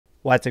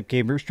What's up,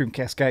 gamers?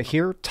 DreamcastGuy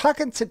here,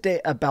 talking today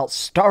about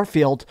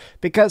Starfield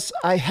because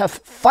I have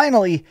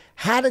finally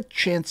had a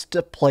chance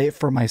to play it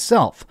for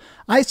myself.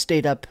 I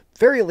stayed up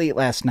very late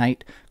last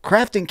night,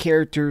 crafting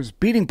characters,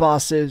 beating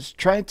bosses,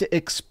 trying to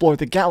explore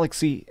the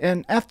galaxy,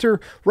 and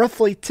after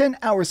roughly 10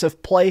 hours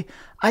of play,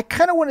 I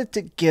kind of wanted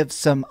to give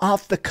some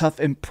off-the-cuff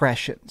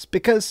impressions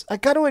because I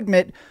gotta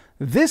admit,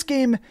 this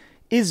game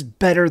is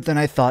better than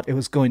I thought it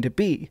was going to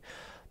be.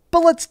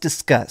 But let's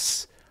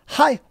discuss.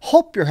 Hi,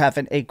 hope you're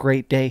having a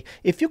great day.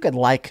 If you could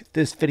like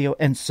this video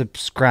and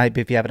subscribe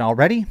if you haven't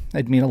already,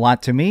 that'd mean a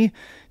lot to me.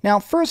 Now,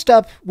 first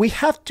up, we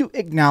have to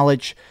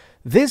acknowledge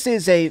this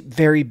is a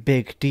very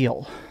big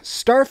deal.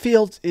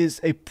 Starfield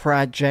is a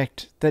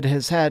project that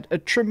has had a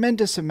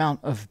tremendous amount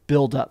of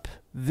build-up.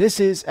 This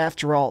is,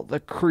 after all, the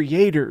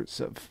creators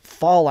of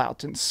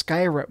Fallout and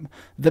Skyrim,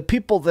 the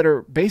people that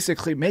are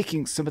basically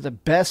making some of the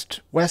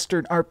best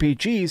Western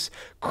RPGs,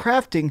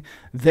 crafting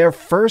their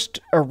first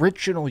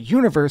original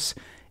universe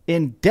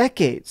in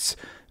decades.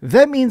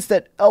 That means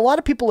that a lot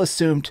of people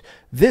assumed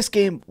this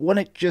game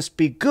wouldn't just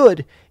be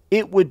good,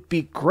 it would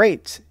be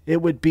great.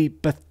 It would be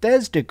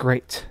Bethesda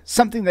great.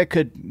 Something that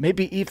could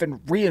maybe even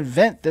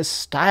reinvent this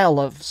style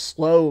of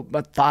slow,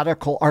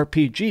 methodical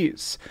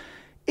RPGs.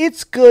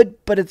 It's good,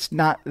 but it's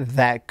not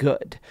that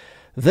good.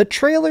 The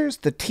trailers,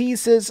 the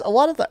teases, a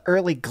lot of the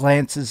early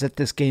glances at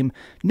this game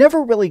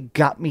never really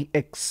got me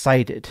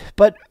excited,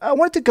 but I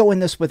wanted to go in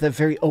this with a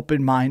very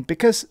open mind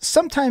because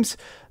sometimes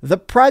the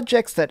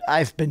projects that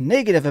I've been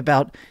negative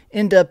about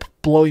end up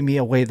blowing me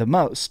away the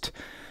most.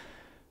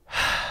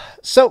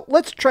 So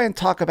let's try and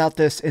talk about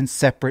this in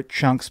separate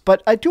chunks,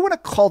 but I do want to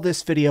call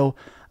this video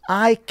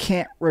I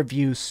Can't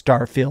Review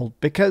Starfield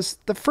because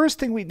the first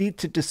thing we need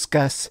to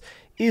discuss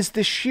is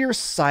the sheer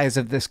size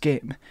of this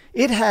game.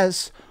 It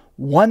has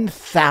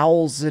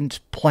 1,000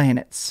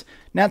 planets.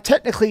 Now,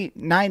 technically,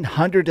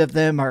 900 of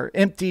them are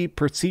empty,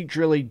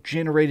 procedurally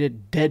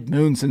generated dead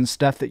moons and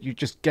stuff that you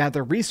just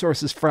gather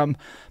resources from,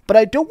 but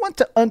I don't want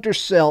to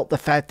undersell the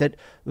fact that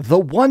the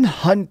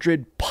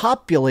 100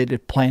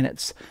 populated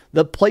planets,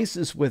 the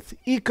places with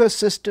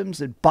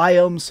ecosystems and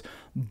biomes,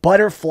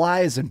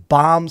 butterflies and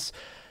bombs,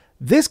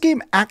 this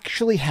game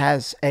actually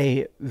has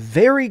a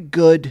very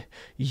good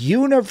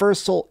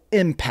universal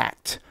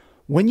impact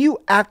when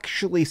you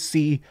actually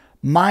see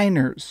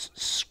miners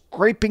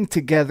scraping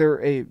together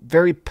a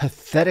very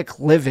pathetic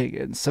living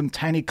in some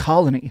tiny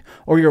colony,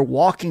 or you're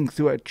walking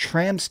through a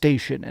tram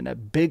station in a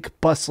big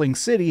bustling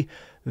city.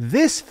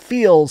 This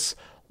feels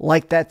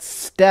like that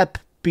step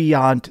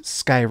beyond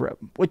Skyrim,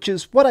 which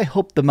is what I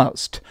hope the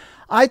most.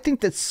 I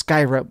think that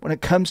Skyrim, when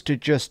it comes to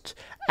just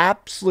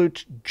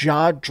absolute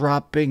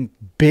jaw-dropping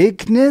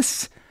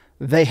bigness,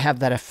 they have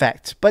that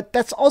effect. But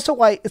that's also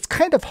why it's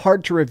kind of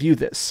hard to review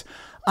this.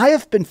 I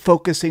have been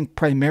focusing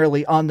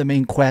primarily on the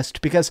main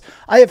quest because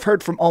I have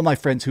heard from all my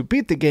friends who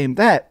beat the game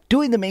that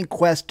doing the main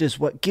quest is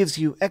what gives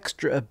you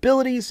extra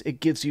abilities, it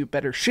gives you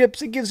better ships,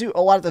 it gives you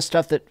a lot of the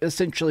stuff that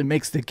essentially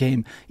makes the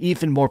game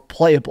even more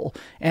playable.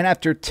 And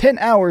after 10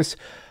 hours,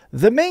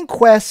 the main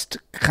quest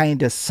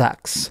kinda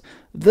sucks.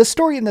 The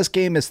story in this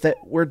game is that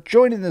we're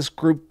joining this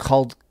group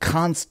called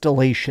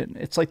Constellation.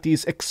 It's like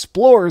these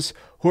explorers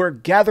who are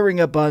gathering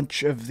a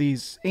bunch of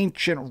these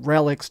ancient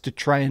relics to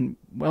try and,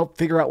 well,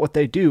 figure out what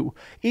they do.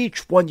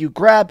 Each one you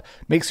grab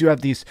makes you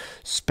have these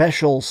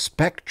special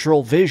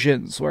spectral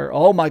visions where,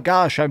 oh my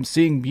gosh, I'm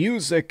seeing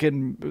music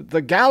in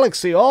the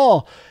galaxy.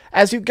 Oh,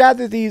 as you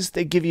gather these,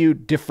 they give you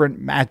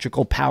different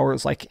magical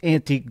powers like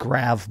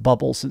anti-grav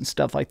bubbles and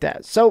stuff like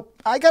that. So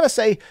I gotta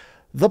say,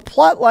 the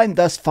plotline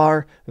thus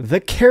far,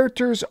 the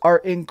characters are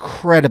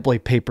incredibly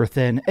paper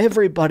thin.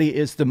 Everybody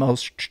is the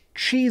most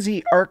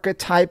cheesy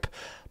archetype,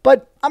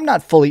 but I'm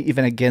not fully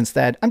even against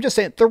that. I'm just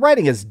saying the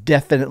writing is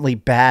definitely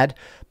bad,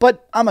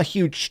 but I'm a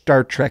huge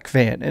Star Trek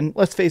fan, and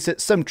let's face it,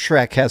 some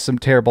Trek has some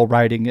terrible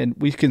writing, and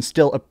we can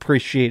still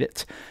appreciate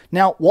it.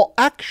 Now, while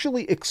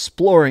actually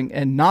exploring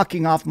and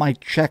knocking off my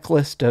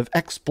checklist of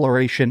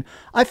exploration,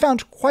 I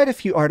found quite a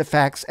few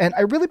artifacts, and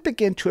I really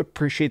began to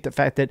appreciate the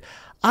fact that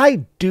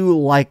I do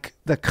like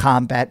the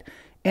combat,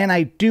 and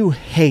I do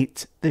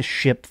hate the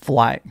ship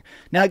flying.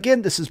 Now,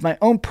 again, this is my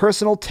own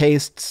personal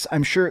tastes.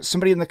 I'm sure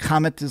somebody in the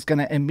comment is going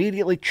to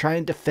immediately try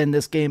and defend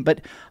this game, but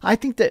I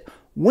think that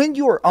when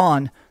you are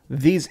on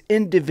these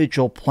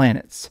individual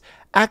planets,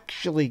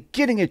 actually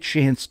getting a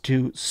chance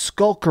to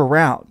skulk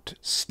around,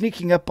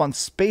 sneaking up on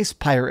space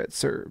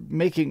pirates, or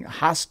making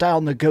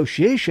hostile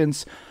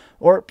negotiations,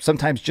 or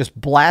sometimes just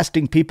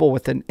blasting people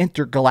with an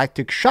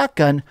intergalactic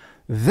shotgun,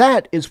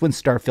 that is when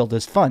Starfield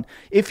is fun.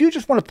 If you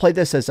just want to play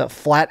this as a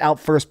flat-out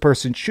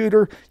first-person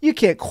shooter, you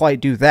can't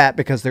quite do that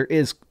because there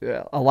is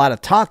a lot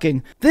of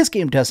talking. This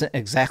game doesn't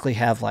exactly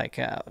have like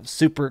a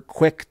super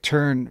quick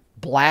turn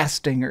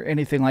blasting or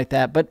anything like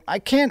that, but I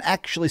can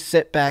actually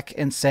sit back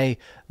and say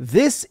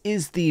this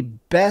is the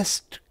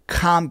best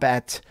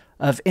combat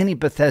of any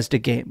Bethesda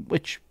game,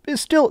 which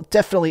is still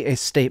definitely a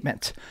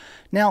statement.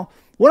 Now,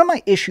 one of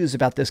my issues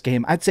about this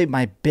game, I'd say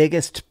my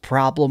biggest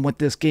problem with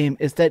this game,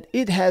 is that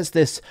it has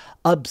this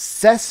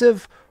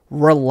obsessive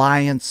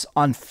reliance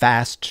on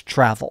fast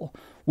travel.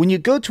 When you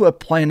go to a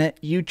planet,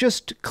 you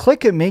just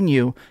click a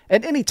menu.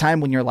 At any time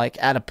when you're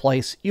like at a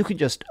place, you can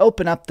just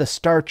open up the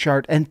star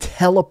chart and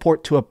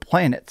teleport to a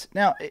planet.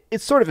 Now,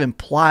 it sort of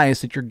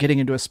implies that you're getting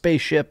into a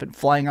spaceship and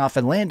flying off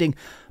and landing,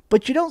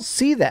 but you don't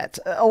see that.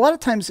 A lot of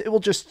times it will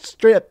just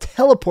straight up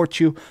teleport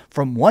you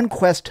from one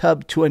quest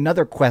hub to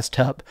another quest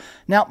hub.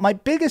 Now, my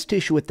biggest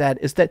issue with that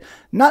is that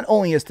not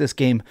only is this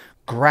game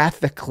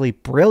graphically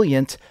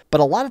brilliant,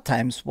 but a lot of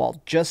times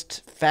while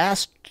just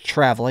fast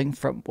traveling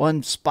from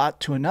one spot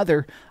to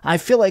another, I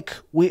feel like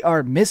we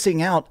are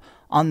missing out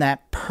on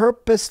that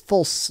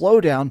purposeful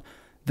slowdown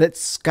that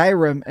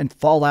Skyrim and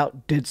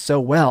Fallout did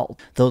so well.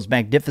 Those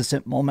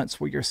magnificent moments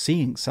where you're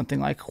seeing something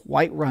like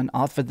Whiterun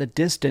off in the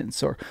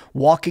distance, or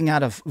walking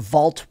out of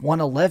Vault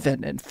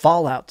 111 in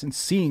Fallout and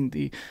seeing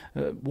the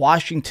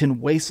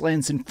Washington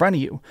wastelands in front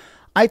of you.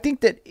 I think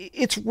that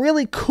it's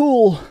really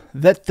cool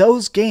that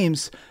those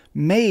games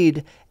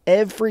made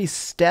every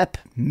step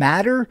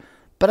matter,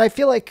 but I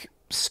feel like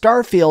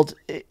Starfield,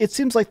 it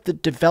seems like the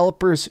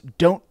developers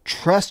don't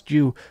trust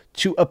you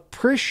to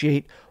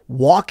appreciate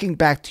walking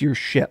back to your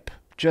ship,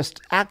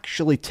 just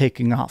actually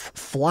taking off,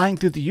 flying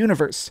through the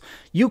universe.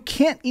 You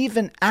can't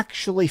even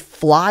actually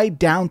fly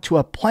down to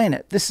a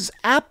planet. This is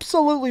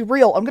absolutely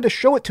real. I'm going to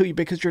show it to you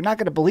because you're not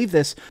going to believe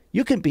this.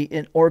 You can be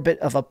in orbit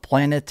of a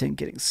planet and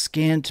getting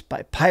scanned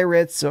by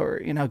pirates, or,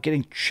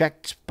 getting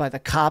checked by the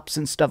cops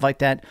and stuff like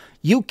that.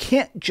 You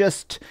can't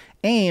just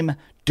aim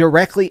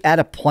directly at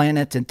a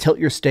planet and tilt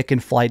your stick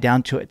and fly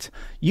down to it.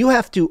 You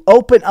have to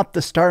open up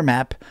the star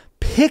map,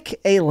 pick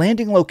a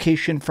landing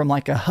location from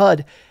like a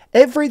HUD.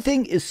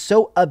 Everything is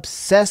so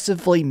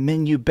obsessively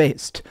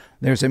menu-based.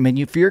 There's a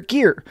menu for your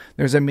gear.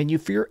 There's a menu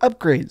for your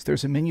upgrades.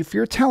 There's a menu for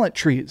your talent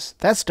trees.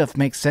 That stuff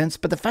makes sense,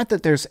 but the fact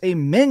that there's a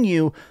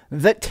menu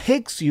that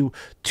takes you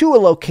to a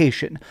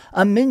location,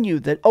 a menu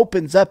that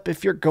opens up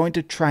if you're going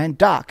to try and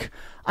dock.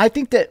 I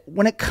think that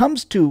when it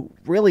comes to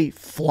really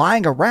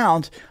flying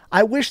around,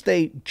 I wish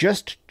they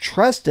just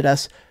trusted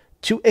us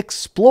to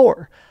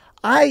explore.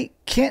 I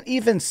can't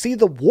even see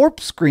the warp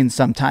screen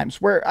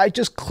sometimes, where I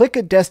just click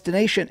a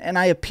destination and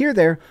I appear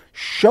there.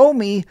 Show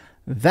me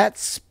that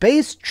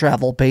space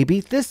travel,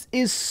 baby. This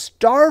is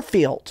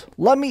Starfield.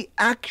 Let me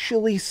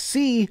actually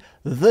see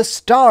the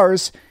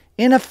stars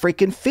in a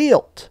freaking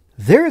field.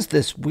 There's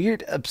this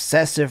weird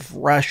obsessive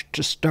rush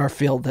to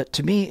Starfield that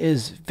to me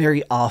is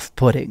very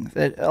off-putting.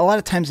 That a lot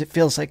of times it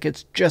feels like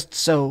it's just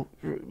so,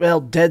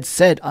 dead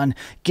set on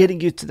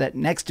getting you to that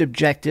next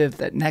objective,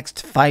 that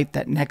next fight,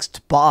 that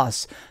next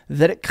boss,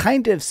 that it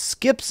kind of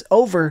skips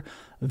over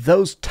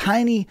those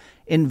tiny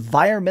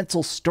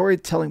environmental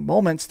storytelling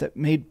moments that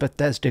made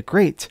Bethesda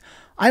great.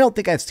 I don't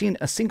think I've seen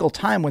a single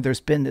time where there's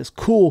been this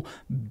cool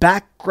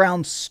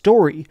background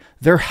story.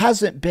 There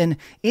hasn't been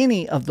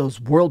any of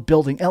those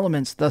world-building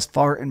elements thus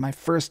far in my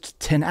first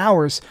 10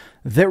 hours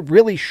that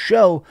really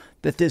show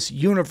that this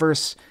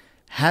universe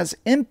has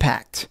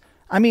impact.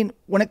 I mean,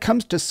 when it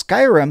comes to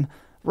Skyrim,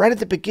 right at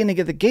the beginning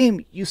of the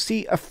game, you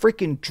see a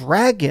freaking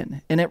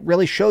dragon, and it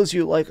really shows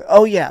you like,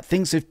 oh yeah,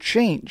 things have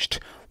changed.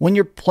 When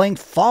you're playing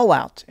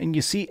Fallout and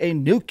you see a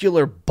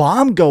nuclear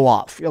bomb go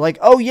off, you're like,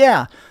 oh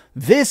yeah,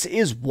 this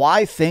is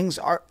why things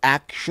are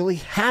actually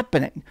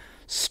happening.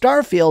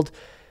 Starfield,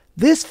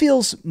 this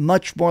feels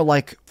much more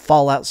like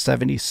Fallout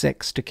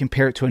 76 to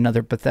compare it to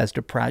another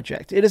Bethesda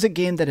project. It is a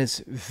game that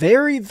is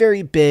very,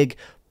 very big,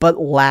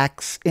 but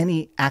lacks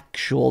any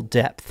actual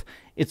depth.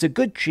 It's a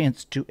good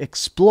chance to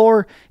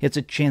explore. It's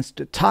a chance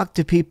to talk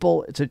to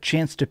people. It's a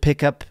chance to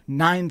pick up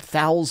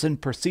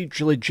 9,000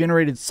 procedurally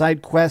generated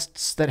side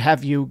quests that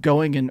have you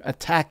going and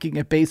attacking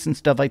a base and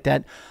stuff like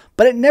that.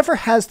 But it never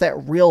has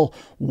that real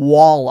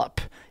wall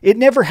up. It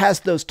never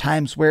has those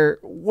times where,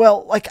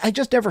 I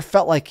just never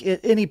felt like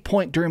at any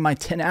point during my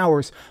 10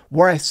 hours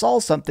where I saw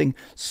something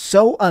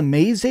so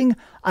amazing,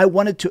 I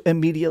wanted to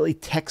immediately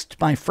text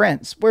my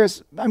friends.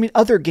 Whereas,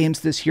 other games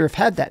this year have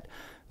had that.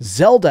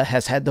 Zelda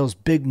has had those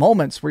big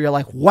moments where you're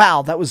like,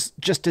 wow, that was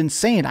just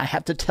insane. I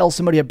have to tell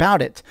somebody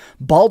about it.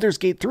 Baldur's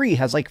Gate 3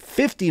 has like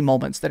 50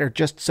 moments that are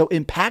just so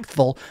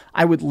impactful.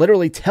 I would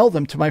literally tell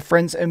them to my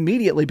friends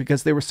immediately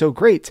because they were so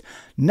great.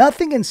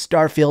 Nothing in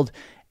Starfield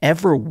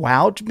ever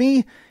wowed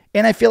me,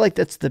 and I feel like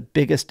that's the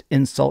biggest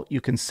insult you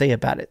can say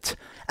about it.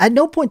 At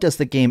no point does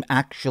the game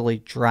actually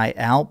dry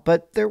out,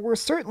 but there were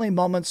certainly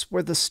moments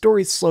where the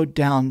story slowed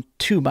down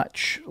too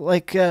much.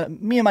 Like,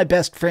 me and my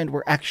best friend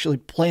were actually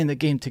playing the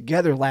game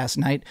together last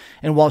night,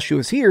 and while she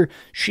was here,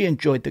 she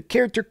enjoyed the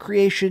character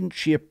creation,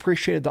 she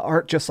appreciated the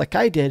art just like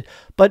I did,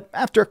 but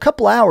after a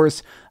couple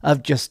hours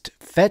of just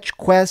fetch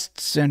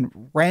quests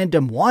and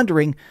random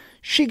wandering,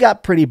 she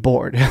got pretty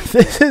bored.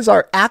 This is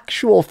our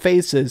actual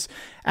faces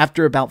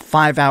after about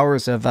 5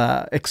 hours of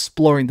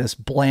exploring this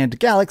bland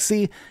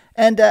galaxy.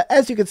 And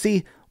as you can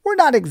see, we're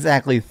not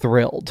exactly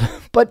thrilled.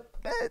 But,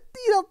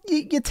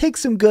 you take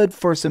some good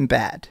for some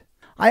bad.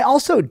 I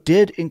also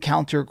did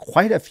encounter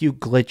quite a few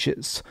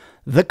glitches.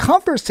 The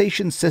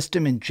conversation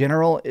system in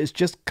general is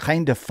just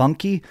kind of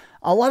funky.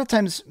 A lot of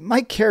times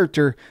my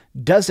character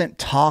doesn't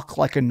talk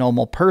like a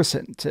normal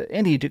person to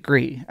any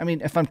degree. I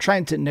mean, if I'm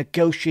trying to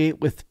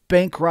negotiate with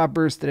bank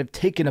robbers that have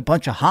taken a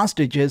bunch of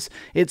hostages,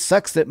 it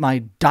sucks that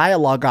my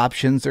dialogue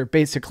options are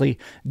basically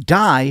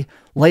die,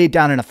 lay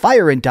down in a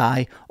fire and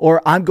die,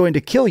 or I'm going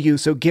to kill you,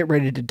 so get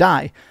ready to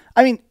die.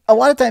 I mean, a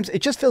lot of times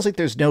it just feels like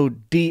there's no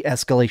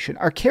de-escalation.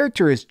 Our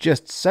character is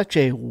just such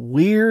a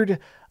weird,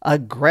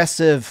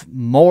 aggressive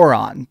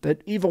moron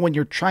that even when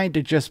you're trying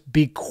to just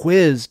be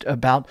quizzed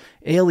about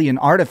alien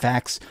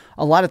artifacts,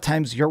 a lot of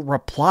times your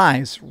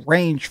replies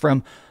range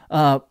from,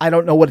 I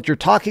don't know what you're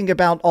talking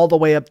about, all the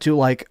way up to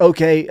like,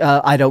 okay,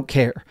 I don't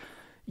care.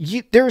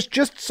 There's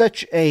just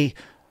such a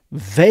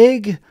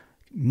vague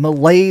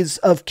malaise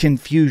of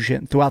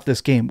confusion throughout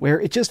this game where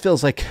it just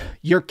feels like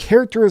your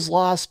character is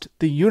lost,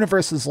 the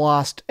universe is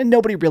lost, and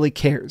nobody really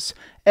cares.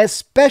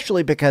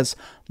 Especially because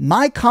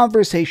my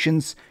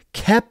conversations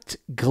kept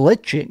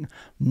glitching.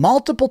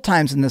 Multiple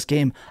times in this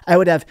game, I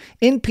would have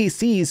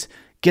NPCs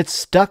get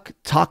stuck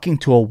talking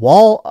to a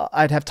wall.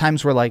 I'd have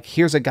times where like,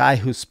 here's a guy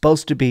who's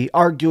supposed to be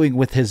arguing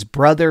with his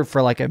brother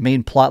for like a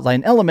main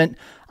plotline element.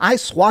 I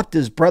swapped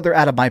his brother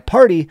out of my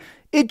party.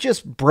 It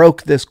just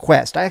broke this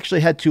quest. I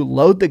actually had to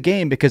load the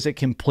game because it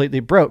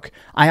completely broke.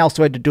 I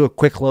also had to do a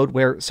quick load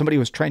where somebody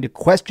was trying to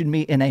question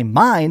me in a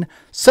mine.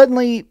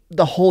 Suddenly,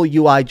 the whole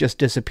UI just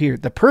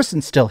disappeared. The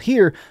person's still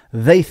here.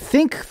 They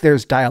think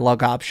there's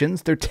dialogue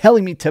options. They're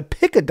telling me to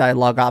pick a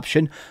dialogue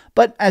option,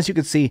 but as you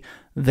can see,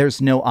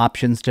 there's no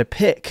options to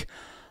pick.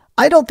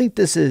 I don't think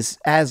this is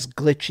as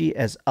glitchy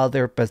as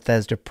other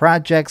Bethesda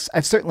projects.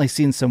 I've certainly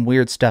seen some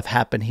weird stuff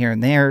happen here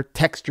and there,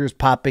 textures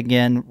popping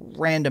in,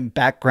 random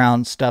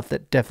background stuff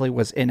that definitely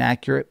was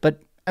inaccurate.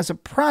 But as a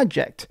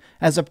project,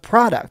 as a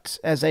product,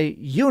 as a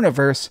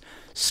universe,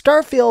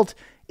 Starfield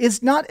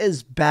is not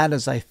as bad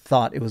as I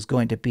thought it was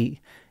going to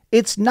be.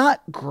 It's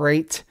not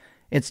great,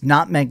 it's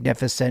not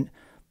magnificent,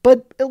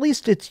 but at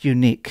least it's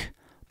unique.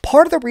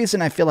 Part of the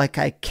reason I feel like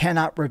I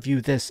cannot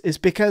review this is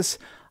because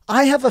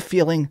I have a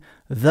feeling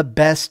the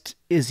best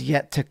is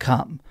yet to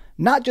come.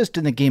 Not just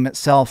in the game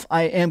itself.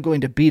 I am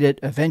going to beat it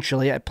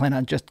eventually. I plan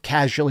on just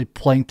casually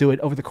playing through it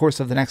over the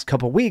course of the next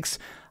couple weeks.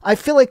 I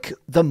feel like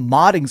the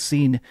modding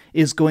scene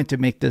is going to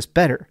make this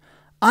better.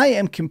 I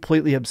am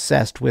completely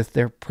obsessed with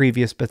their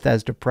previous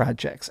Bethesda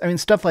projects. I mean,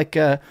 stuff like,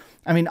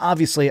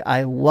 obviously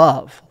I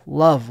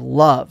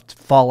loved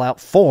Fallout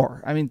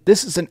 4. I mean,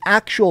 this is an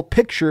actual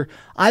picture.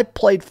 I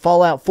played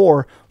Fallout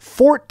 4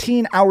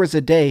 14 hours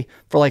a day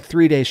for like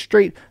 3 days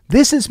straight.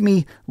 This is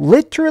me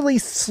literally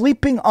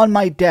sleeping on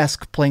my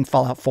desk playing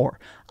Fallout 4.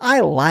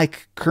 I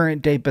like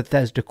current day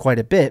Bethesda quite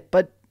a bit,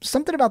 but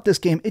something about this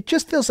game, it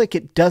just feels like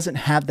it doesn't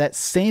have that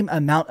same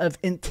amount of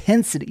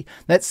intensity,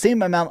 that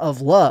same amount of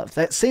love,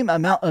 that same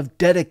amount of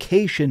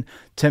dedication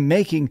to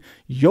making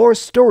your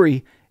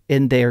story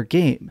in their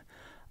game.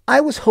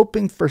 I was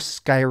hoping for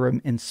Skyrim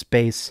in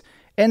space,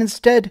 and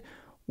instead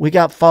we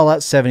got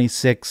Fallout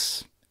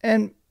 76,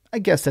 and I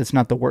guess that's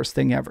not the worst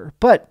thing ever,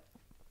 but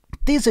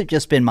these have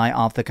just been my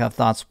off-the-cuff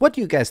thoughts. What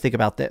do you guys think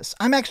about this?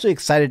 I'm actually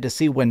excited to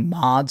see when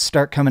mods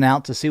start coming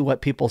out, to see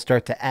what people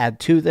start to add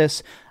to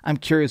this. I'm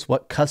curious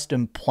what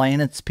custom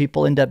planets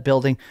people end up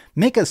building.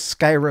 Make a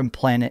Skyrim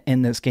planet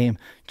in this game,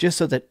 just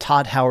so that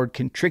Todd Howard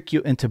can trick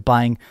you into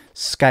buying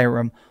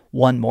Skyrim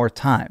one more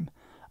time.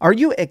 Are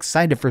you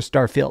excited for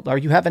Starfield? Are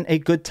you having a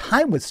good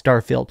time with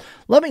Starfield?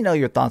 Let me know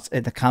your thoughts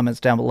in the comments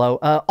down below.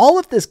 All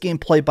of this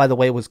gameplay, by the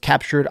way, was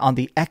captured on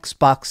the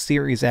Xbox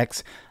Series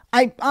X.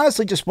 I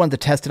honestly just wanted to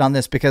test it on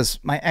this because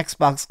my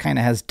Xbox kind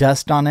of has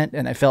dust on it,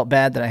 and I felt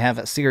bad that I have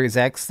a Series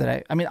X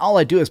that I mean, all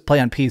I do is play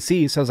on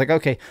PC, so I was like,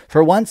 okay,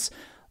 for once,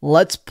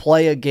 let's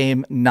play a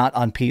game not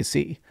on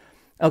PC.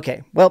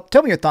 Okay, well,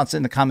 tell me your thoughts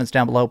in the comments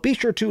down below. Be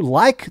sure to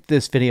like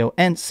this video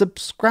and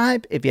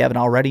subscribe if you haven't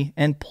already,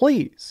 and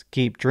please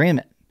keep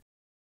dreaming.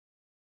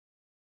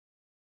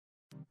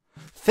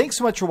 Thanks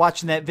so much for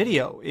watching that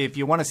video. If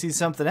you want to see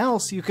something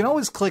else, you can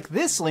always click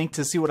this link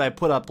to see what I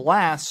put up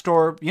last,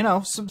 or,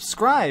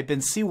 subscribe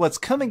and see what's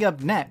coming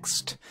up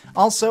next.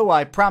 Also,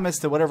 I promise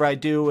that whatever I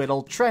do,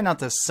 it'll try not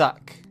to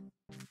suck.